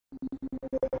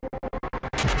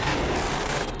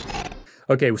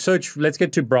Okay, search. Let's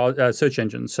get to search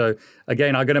engines. So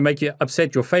again, I'm going to make you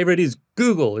upset. Your favorite is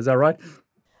Google. Is that right?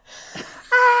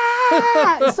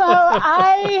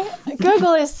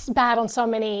 Google is bad on so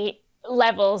many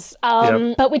levels,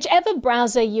 but whichever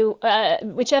browser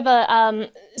whichever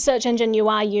search engine you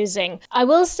are using, I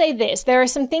will say this: there are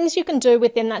some things you can do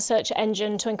within that search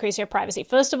engine to increase your privacy.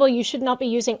 First of all, you should not be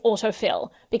using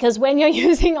autofill, because when you're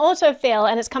using autofill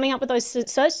and it's coming up with those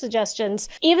search suggestions,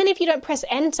 even if you don't press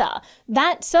enter,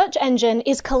 that search engine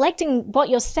is collecting what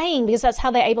you're saying, because that's how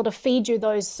they're able to feed you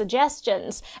those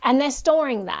suggestions, and they're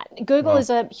storing that. Google is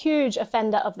a huge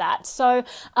offender of that. So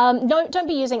don't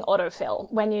be using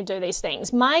autofill when you do these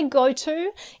things. My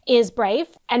go-to is Brave,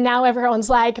 and now everyone's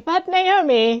like, but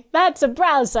Naomi, that's a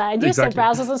browser, and you said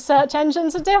browsers and search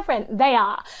engines are different. They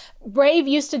are. Brave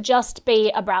used to just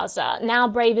be a browser. Now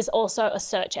Brave is also a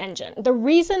search engine. The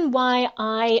reason why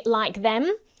I like them,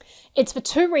 it's for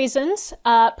two reasons: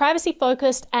 privacy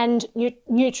focused and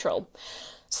neutral.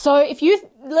 So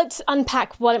let's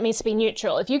unpack what it means to be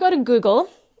neutral. If you go to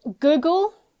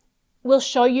Google will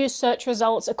show you search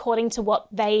results according to what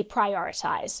they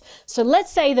prioritize. So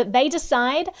let's say that they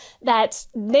decide that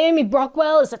Naomi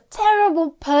Brockwell is a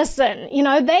terrible person. You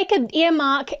know, they could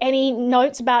earmark any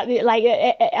notes about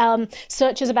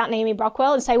searches about Naomi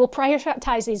Brockwell and say, we'll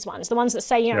prioritize these ones. The ones that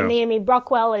say, Naomi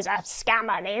Brockwell is a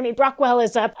scammer. Naomi Brockwell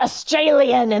is a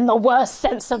Australian in the worst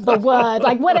sense of the word,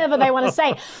 like whatever they want to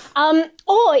say.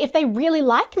 Or if they really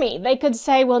like me, they could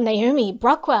say, well, Naomi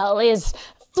Brockwell is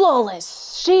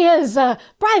flawless. She is a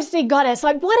privacy goddess,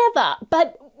 like whatever.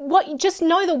 But just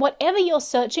know that whatever you're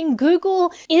searching,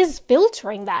 Google is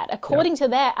filtering that according to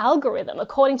their algorithm,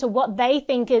 according to what they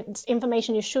think it's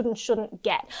information you shouldn't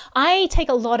get. I take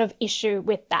a lot of issue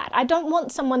with that. I don't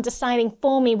want someone deciding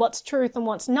for me what's truth and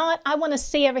what's not. I want to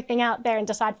see everything out there and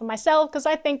decide for myself, because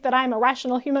I think that I'm a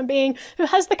rational human being who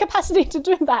has the capacity to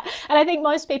do that. And I think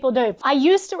most people do. I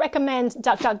used to recommend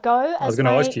DuckDuckGo as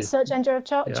my search engine of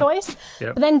choice.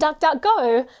 But then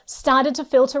DuckDuckGo started to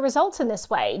filter results in this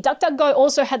way. DuckDuckGo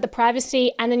also had the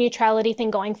privacy and the neutrality thing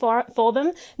going for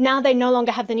them. Now they no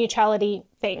longer have the neutrality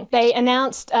thing. They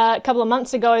announced a couple of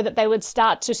months ago that they would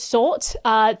start to sort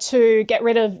to get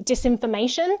rid of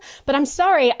disinformation. But I'm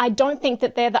sorry, I don't think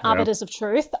that they're the arbiters of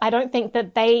truth. I don't think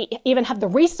that they even have the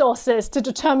resources to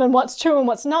determine what's true and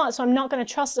what's not. So I'm not going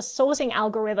to trust a sorting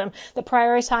algorithm that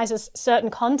prioritizes certain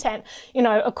content,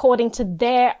 according to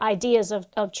their ideas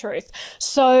of truth.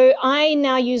 So I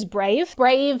now use Brave.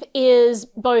 Brave is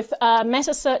both a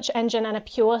meta search engine and a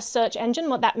pure search engine.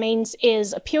 What that means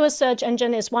is a pure search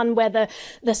engine is one where the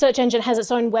search engine has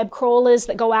its own web crawlers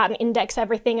that go out and index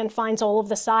everything and finds all of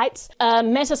the sites. A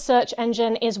meta search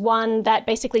engine is one that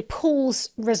basically pulls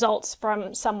results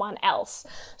from someone else.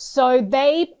 So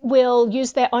they will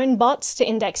use their own bots to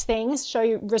index things, show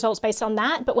you results based on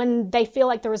that. But when they feel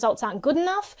like the results aren't good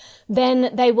enough, then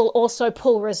they will also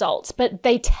pull results. But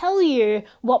they tell you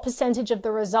what percentage of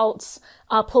the results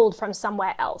are pulled from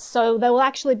somewhere else. So there will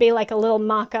actually be like a little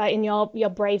marker in your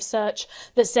Brave search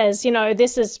that says,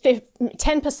 this is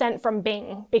 10% from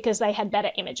Bing because they had better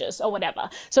images or whatever.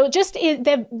 So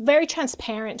they're very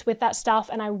transparent with that stuff,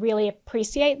 and I really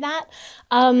appreciate that.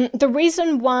 The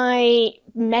reason why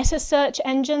meta search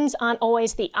engines aren't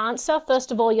always the answer,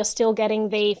 first of all, you're still getting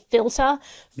the filter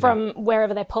from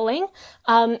wherever they're pulling.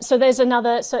 So there's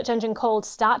another search engine called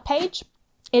Start Page.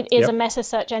 It is a meta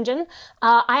search engine.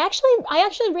 I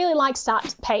actually really like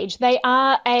Start Page. They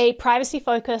are a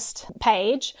privacy-focused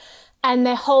page, and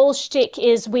their whole shtick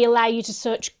is we allow you to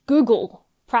search Google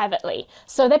privately.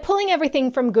 So they're pulling everything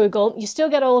from Google. You still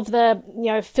get all of the,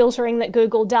 filtering that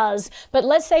Google does. But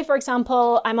let's say, for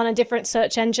example, I'm on a different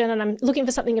search engine and I'm looking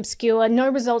for something obscure. No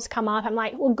results come up. I'm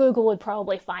like, well, Google would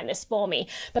probably find this for me.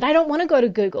 But I don't want to go to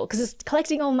Google because it's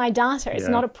collecting all my data. It's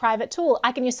not a private tool.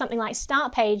 I can use something like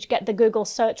Start Page, get the Google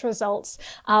search results,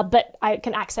 but I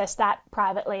can access that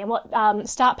privately. And what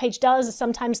Start Page does is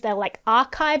sometimes they'll like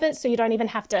archive it so you don't even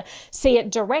have to see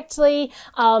it directly.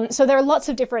 So there are lots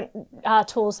of different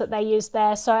tools that they use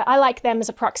there. So I like them as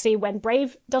a proxy when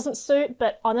Brave doesn't suit,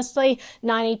 but honestly,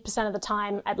 90% of the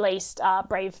time, at least,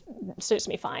 Brave suits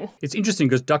me fine. It's interesting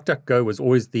because DuckDuckGo was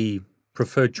always the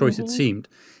preferred choice, it seemed.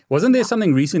 Wasn't there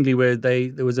something recently where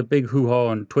there was a big hoo-ha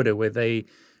on Twitter where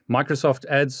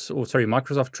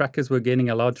Microsoft trackers were getting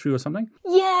allowed through or something?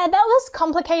 Yeah, Yeah, that was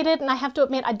complicated, and I have to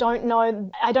admit, I don't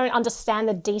understand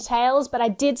the details, but I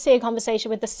did see a conversation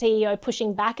with the CEO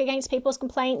pushing back against people's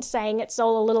complaints, saying it's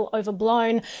all a little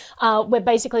overblown. We're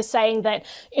basically saying that,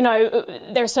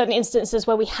 there are certain instances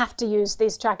where we have to use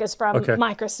these trackers from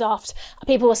Microsoft.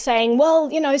 People were saying, well,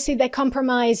 see, they're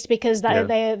compromised because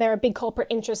there are big corporate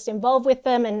interests involved with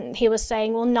them, and he was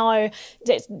saying, well, no,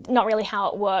 it's not really how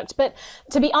it worked. But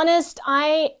to be honest,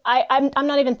 I'm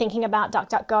not even thinking about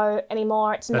DuckDuckGo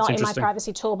anymore. It's not in my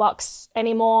privacy toolbox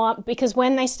anymore, because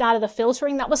when they started the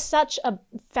filtering, that was such a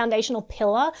foundational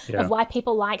pillar of why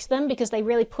people liked them, because they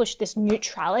really pushed this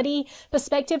neutrality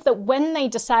perspective, that when they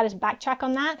decided to backtrack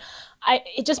on that,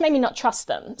 it just made me not trust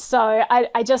them. So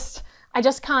I just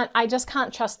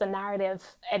can't trust the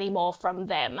narrative anymore from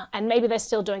them. And maybe they're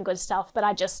still doing good stuff, but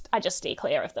I just steer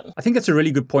clear of them. I think that's a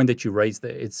really good point that you raised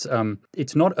there. It's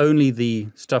not only the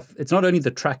stuff, it's not only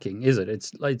the tracking, is it?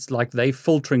 It's like they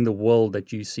filtering the world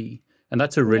that you see. And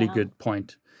that's a really good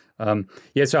point.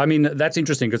 So I mean, that's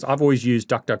interesting, because I've always used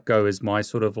DuckDuckGo as my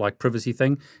sort of like privacy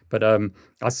thing. But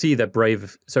I see that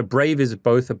Brave is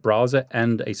both a browser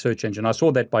and a search engine. I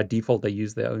saw that by default they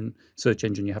use their own search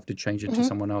engine. You have to change it to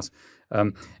someone else.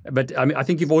 But I mean, I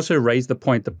think you've also raised the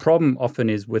point. The problem often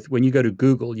is when you go to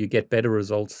Google, you get better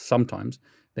results sometimes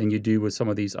than you do with some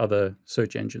of these other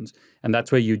search engines. And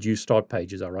that's where you'd use start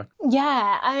page, is that right?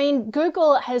 Yeah, I mean,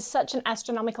 Google has such an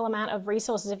astronomical amount of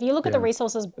resources. If you look at the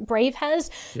resources Brave has,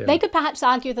 they could perhaps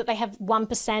argue that they have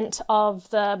 1% of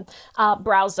the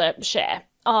browser share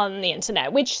on the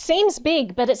internet, which seems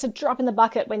big, but it's a drop in the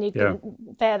bucket when you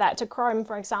compare that to Chrome,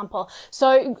 for example.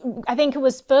 So I think it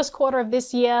was first quarter of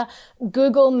this year,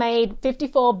 Google made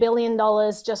 $54 billion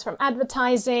just from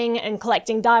advertising and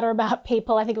collecting data about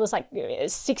people. I think it was like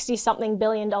 60-something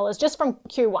billion dollars just from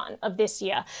Q1 of this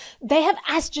year. They have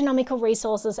astronomical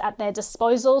resources at their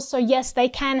disposal. So yes, they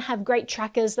can have great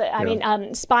trackers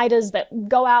that, spiders that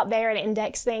go out there and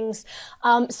index things.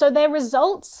 So their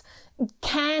results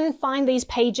can find these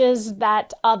pages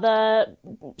that other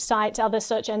sites, other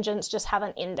search engines just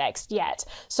haven't indexed yet.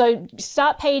 So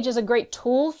Start Page is a great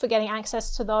tool for getting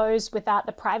access to those without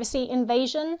the privacy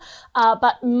invasion.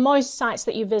 But most sites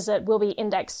that you visit will be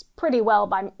indexed pretty well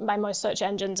by most search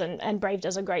engines, and Brave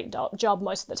does a great job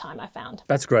most of the time, I found.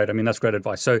 That's great. I mean, that's great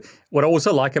advice. So what I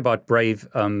also like about Brave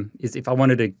is if I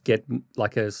wanted to get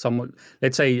like someone,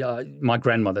 let's say my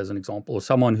grandmother as an example, or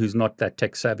someone who's not that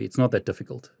tech savvy, it's not that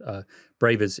difficult.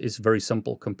 Brave is very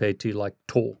simple compared to like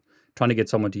Tor. Trying to get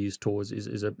someone to use Tor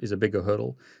is a bigger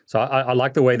hurdle. So I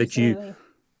like the way that you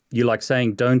like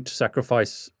saying don't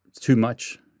sacrifice too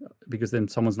much, because then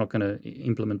someone's not going to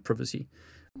implement privacy.